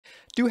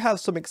do have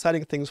some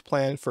exciting things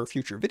planned for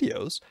future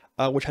videos,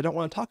 which I don't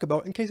want to talk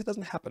about in case it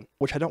doesn't happen.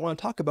 Which I don't want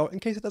to talk about in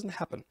case it doesn't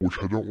happen.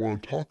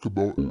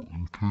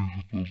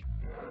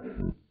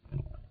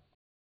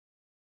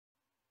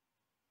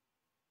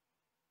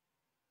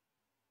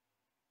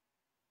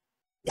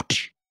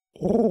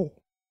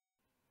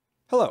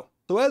 Hello.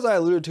 So as I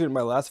alluded to in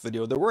my last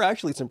video, there were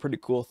actually some pretty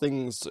cool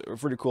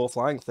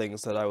flying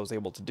things that I was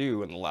able to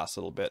do in the last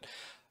little bit.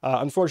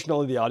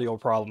 Unfortunately, the audio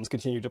problems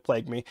continue to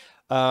plague me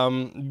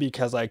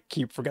because I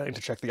keep forgetting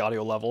to check the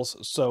audio levels,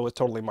 so it's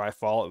totally my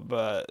fault,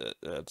 but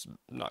it's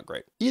not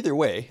great. Either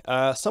way,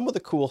 some of the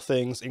cool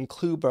things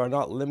include, but are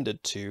not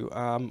limited to,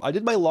 I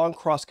did my long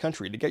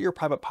cross-country. To get your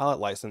private pilot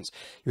license,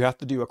 you have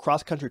to do a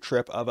cross-country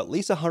trip of at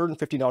least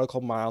 150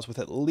 nautical miles with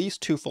at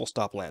least 2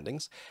 full-stop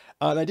landings,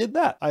 and I did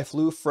that. I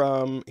flew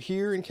from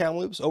here in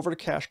Kamloops over to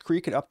Cache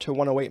Creek and up to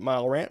 108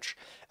 Mile Ranch,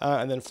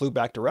 and then flew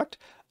back direct.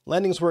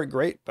 Landings weren't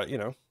great, but you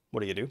know, what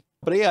do you do?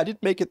 But yeah, I did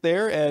make it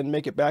there and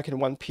make it back in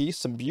one piece.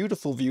 Some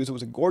beautiful views. It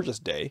was a gorgeous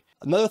day.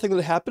 Another thing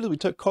that happened is we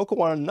took Coco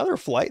on another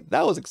flight.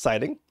 That was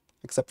exciting,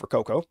 except for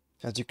Coco.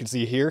 As you can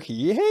see here,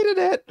 he hated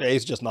it.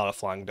 He's just not a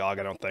flying dog,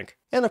 I don't think.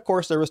 And of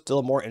course, there was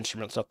still more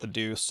instrument stuff to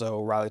do,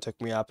 so Riley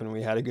took me up and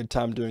we had a good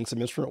time doing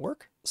some instrument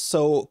work.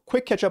 So,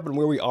 quick catch up on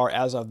where we are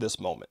as of this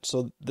moment.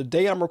 So, the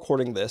day I'm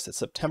recording this is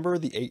September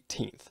the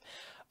 18th.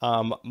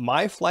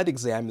 My flight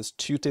exam is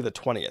Tuesday the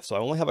 20th, so I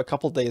only have a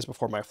couple days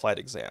before my flight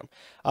exam.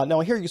 Now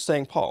I hear you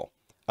saying, Paul,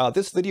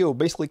 this video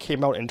basically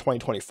came out in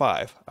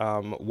 2025.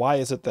 Why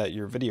is it that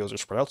your videos are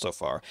spread out so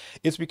far?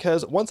 It's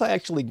because once I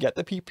actually get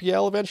the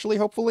PPL eventually,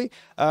 hopefully,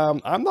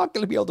 I'm not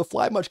going to be able to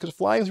fly much because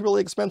flying is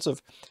really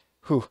expensive.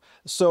 Whew.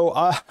 So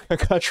I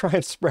gotta try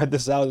and spread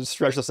this out and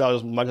stretch this out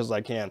as much as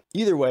I can.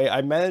 Either way,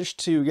 I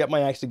managed to get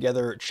my act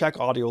together, check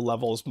audio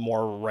levels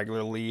more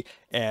regularly,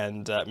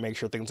 and make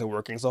sure things are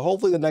working. So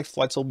hopefully the next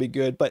flights will be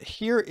good. But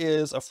here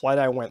is a flight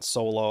I went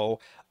solo,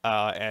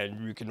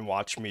 and you can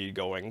watch me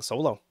going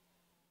solo.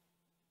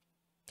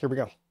 Here we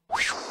go.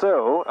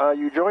 So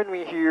you joined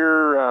me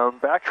here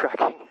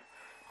backtracking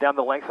down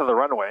the length of the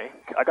runway.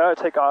 I gotta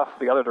take off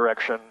the other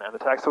direction, and the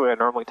taxiway I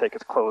normally take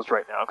is closed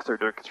right now because they're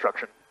doing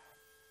construction.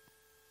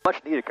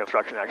 Much needed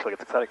construction, actually.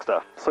 It's exciting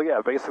stuff. So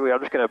yeah, basically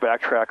I'm just going to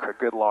backtrack a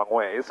good long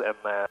ways, and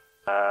then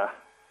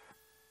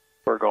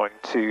we're going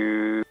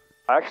to...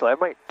 Actually, I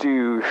might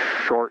do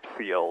short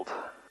field.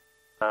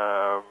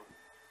 Might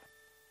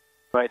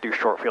do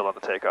short field on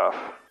the takeoff.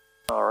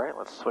 Alright,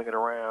 let's swing it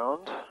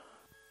around.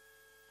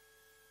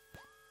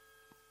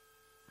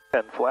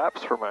 10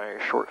 flaps for my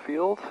short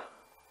field.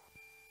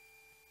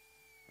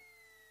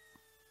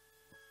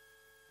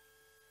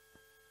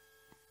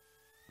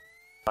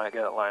 I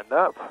get it lined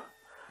up.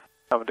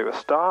 I'm going to do a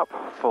stop,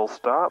 full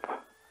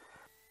stop,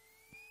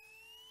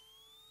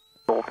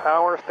 full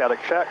power, static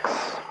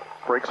checks,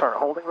 brakes aren't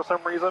holding for some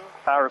reason,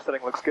 power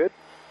setting looks good.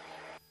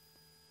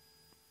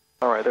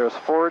 Alright, there's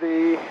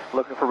 40,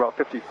 looking for about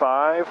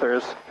 55,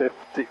 there's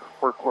 50,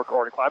 we're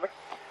already climbing.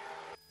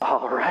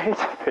 Alright,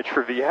 pitch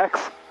for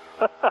VX.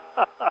 I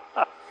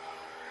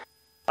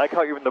like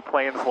how even the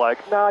plane's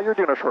like, nah, you're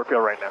doing a short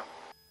field right now.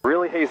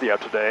 Really hazy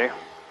out today.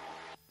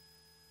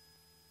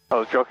 I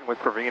was joking with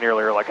Praveen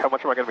earlier, like, how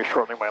much am I going to be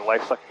shortening my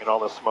life sucking in all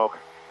this smoke?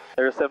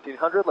 There's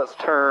 1700, let's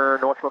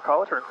turn,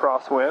 whatchamacallit, turn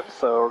crosswind,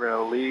 so we're going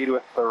to lead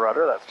with the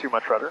rudder, that's too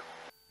much rudder.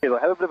 Okay, so I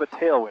have a bit of a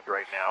tailwind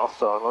right now,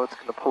 so I know it's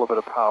going to pull a bit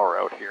of power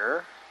out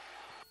here.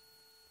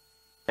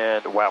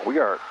 And wow, we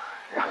are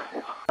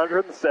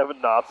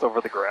 107 knots over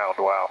the ground,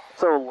 wow.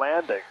 So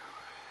landing.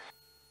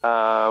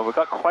 We've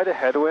got quite a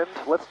headwind,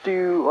 let's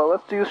do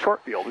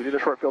short field. We did a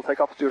short field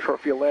takeoff, let's do a short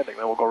field landing,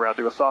 then we'll go around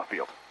and do a soft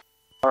field.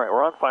 Alright,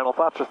 we're on final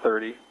flaps of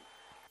 30.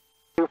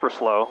 Super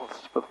slow.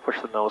 Let's push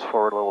the nose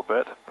forward a little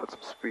bit, put some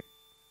speed,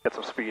 get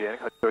some speed in,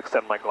 to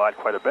extend my glide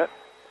quite a bit.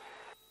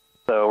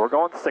 So we're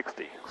going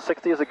 60.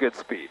 60 is a good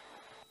speed.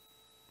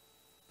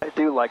 I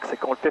do like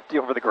going 50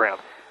 over the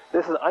ground.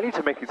 I need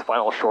to make these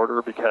finals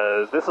shorter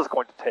because this is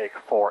going to take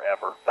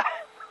forever.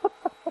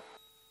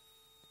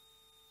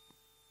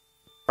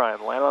 Try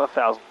and land on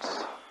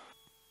 1000s.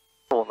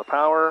 Pulling the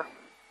power.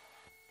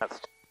 That's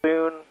too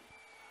soon.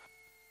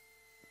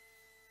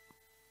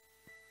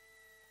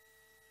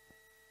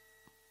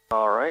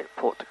 Alright,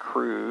 pull it to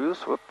cruise,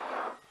 whoop.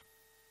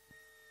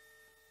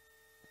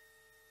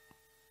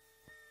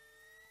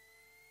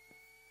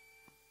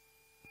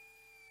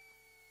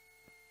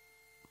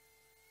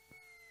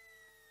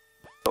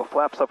 So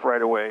flaps up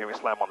right away and we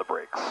slam on the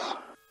brakes.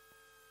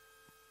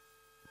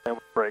 And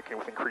we're braking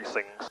with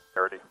increasing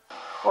severity.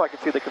 Oh, I can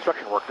see the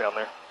construction work down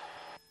there.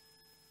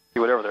 See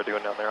whatever they're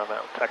doing down there on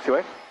that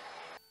taxiway.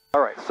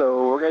 Alright,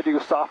 so we're going to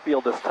do soft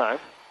field this time.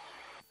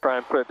 Try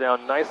and put it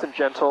down nice and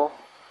gentle.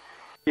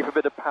 Keep a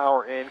bit of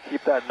power in,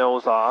 keep that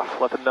nose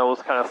off, let the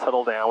nose kind of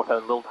settle down with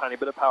that little tiny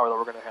bit of power that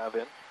we're going to have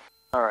in.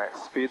 Alright,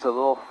 speed's a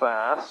little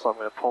fast, so I'm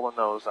going to pull the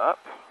nose up,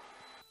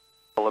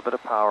 pull a bit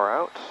of power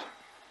out.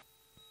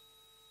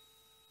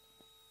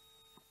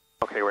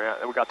 Okay, we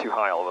got too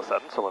high all of a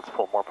sudden, so let's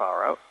pull more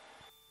power out.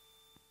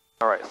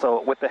 Alright,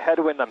 so with the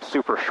headwind I'm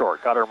super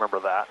short, gotta remember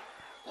that.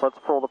 So let's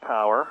pull the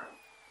power.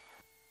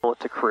 Pull it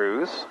to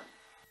cruise.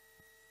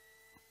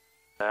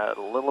 Add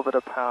a little bit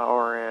of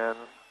power in.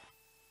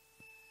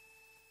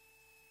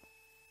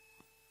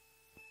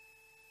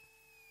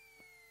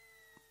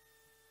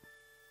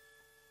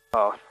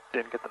 Oh,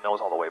 didn't get the nose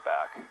all the way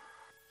back.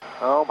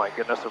 Oh my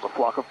goodness, there's a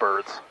flock of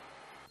birds.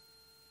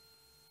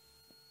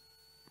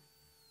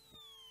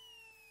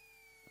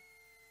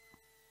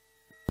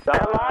 There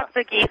are lots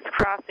of geese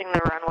crossing the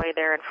runway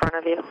there in front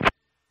of you.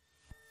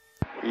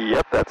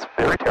 Yep, that's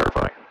very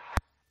terrifying.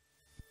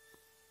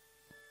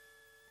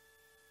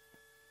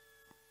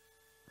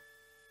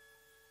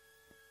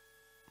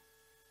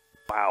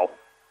 Wow,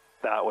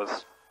 that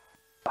was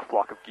a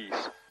flock of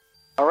geese.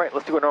 Alright,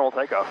 let's do a normal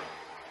takeoff.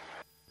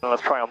 Now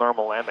let's try a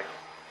normal landing.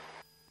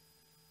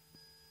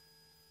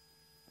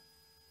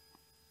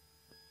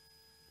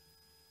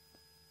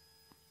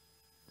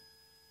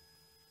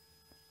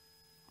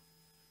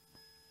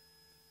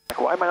 Like,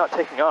 why am I not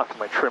taking off? Because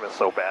my trim is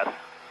so bad.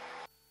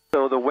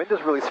 So the wind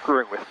is really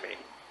screwing with me.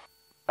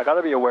 I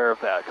gotta be aware of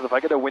that, because if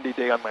I get a windy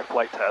day on my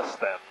flight test,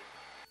 then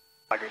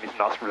I'm gonna need to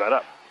not screw that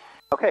up.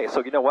 Okay,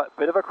 so you know what?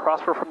 Bit of a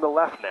crosswind from the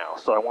left now,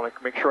 so I want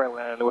to make sure I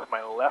land with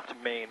my left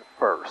main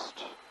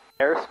first.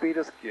 Airspeed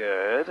is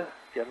good,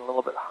 getting a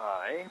little bit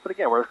high, but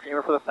again, we're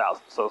aiming for the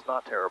 1,000, so it's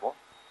not terrible.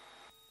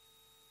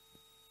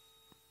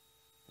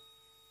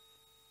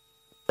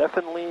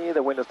 Definitely,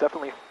 the wind is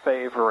definitely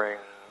favoring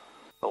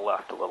the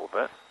left a little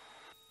bit.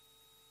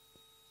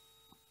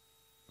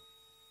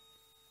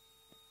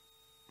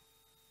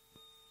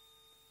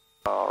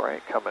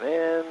 Alright, coming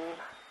in.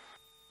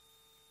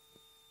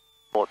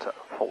 Pull it to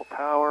full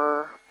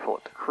power, pull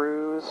it to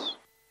cruise.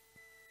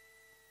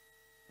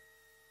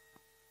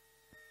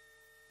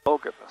 Oh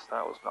goodness,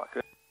 that was not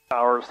good.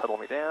 Power, settle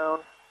me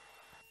down.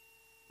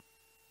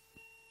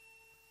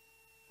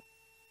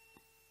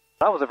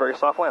 That was a very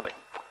soft landing.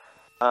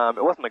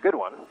 It wasn't a good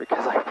one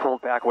because I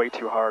pulled back way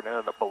too hard and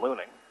ended up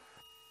ballooning.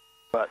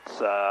 But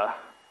that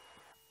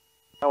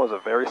was a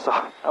very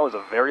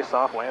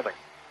soft landing.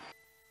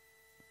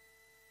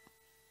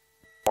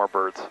 More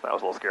birds. That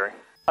was a little scary.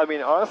 I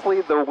mean,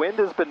 honestly, the wind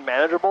has been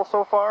manageable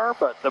so far,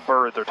 but the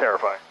birds are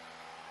terrifying.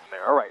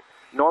 There. All right,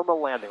 normal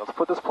landing. Let's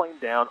put this plane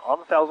down on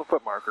the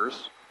 1,000-foot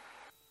markers.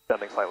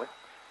 Bending slightly.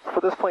 Let's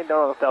put this plane down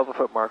on the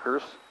 1,000-foot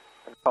markers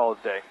and call it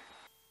a day.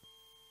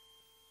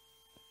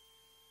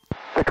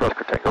 Victor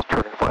Oscar Tango's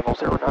turning final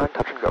 09,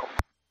 touch and go.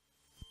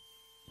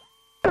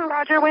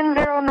 Roger, wind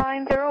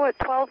 090 at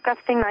 12,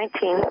 gusting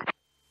 19.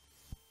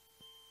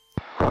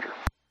 Roger.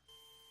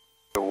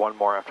 Do one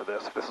more after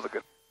this, if this is a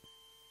good...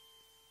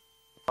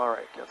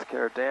 Alright, get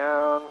scared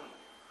down.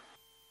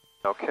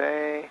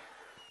 Okay.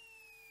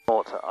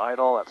 Pull it to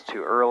idle, that's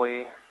too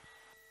early.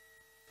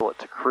 Pull it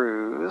to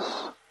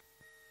cruise.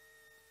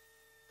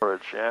 Or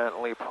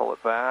gently pull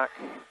it back.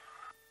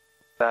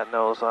 That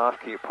nose off,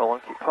 keep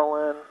pulling, keep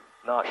pulling.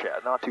 Not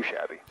too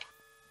shabby.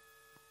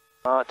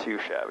 Not too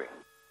shabby.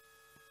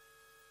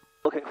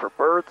 Looking for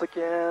birds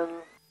again.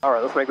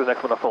 Alright, let's make the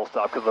next one a full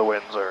stop because the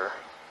winds are...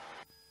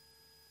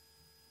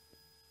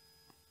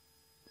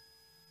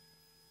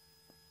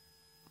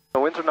 The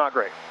winds are not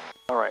great.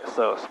 Alright,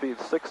 so speed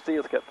 60,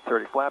 let's get the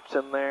 30 flaps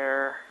in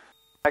there.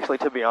 Actually,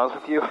 to be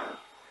honest with you, it's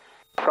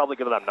probably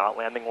good that I'm not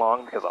landing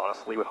long because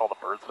honestly, with all the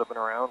birds that have been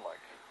around, like,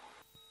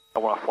 I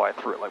want to fly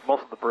through it. Like,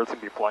 most of the birds can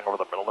be flying over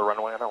the middle of the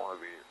runway. I don't want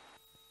to be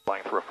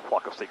flying through a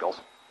flock of seagulls.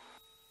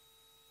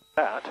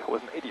 That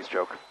was an 80s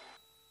joke.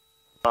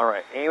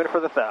 Alright, aiming for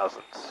the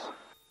thousands.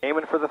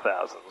 Aiming for the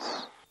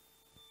thousands.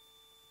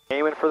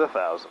 Aiming for the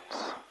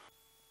thousands.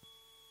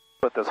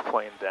 Put this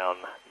plane down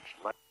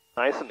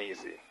nice and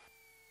easy.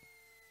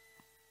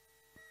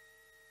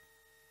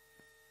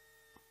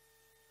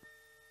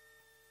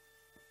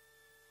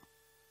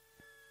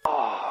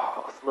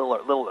 Oh, it's a little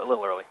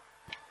early.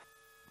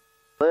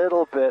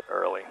 Little bit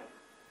early.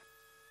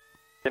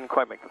 Didn't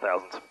quite make the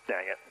thousands.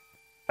 Dang it.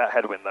 That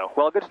headwind, though.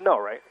 Well, good to know,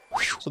 right?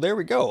 So there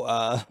we go.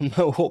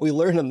 What we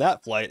learned in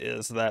that flight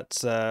is that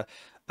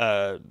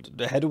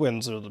the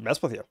headwinds are the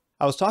mess with you.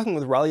 I was talking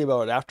with Riley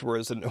about it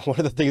afterwards, and one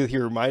of the things he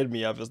reminded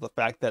me of is the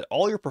fact that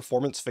all your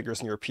performance figures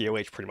in your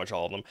POH, pretty much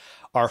all of them,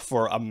 are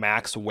for a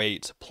max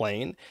weight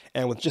plane.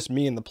 And with just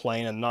me in the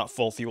plane and not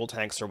full fuel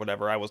tanks or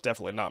whatever, I was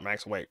definitely not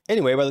max weight.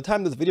 Anyway, by the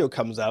time this video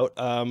comes out,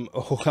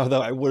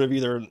 although I would have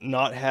either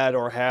not had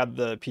or had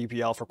the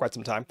PPL for quite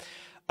some time,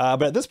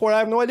 but at this point, I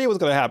have no idea what's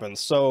going to happen.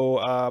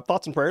 So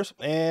thoughts and prayers,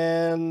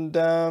 and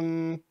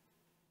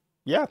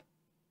yeah,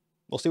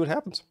 we'll see what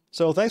happens.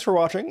 So thanks for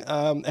watching,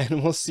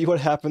 and we'll see what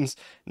happens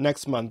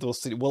next month. We'll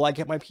see. Will I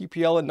get my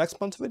PPL in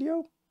next month's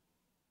video?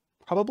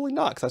 Probably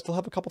not, because I still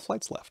have a couple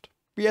flights left.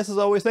 But yes, as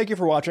always, thank you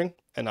for watching,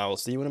 and I will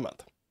see you in a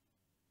month.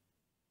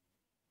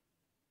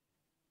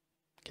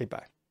 Okay,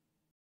 bye.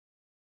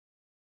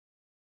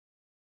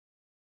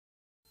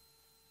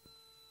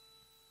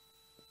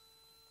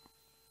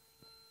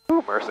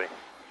 Ooh, mercy.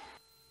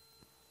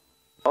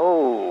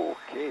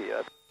 Okay,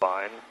 that's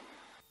fine.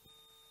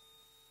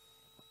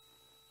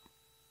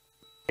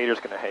 Haters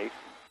gonna hate.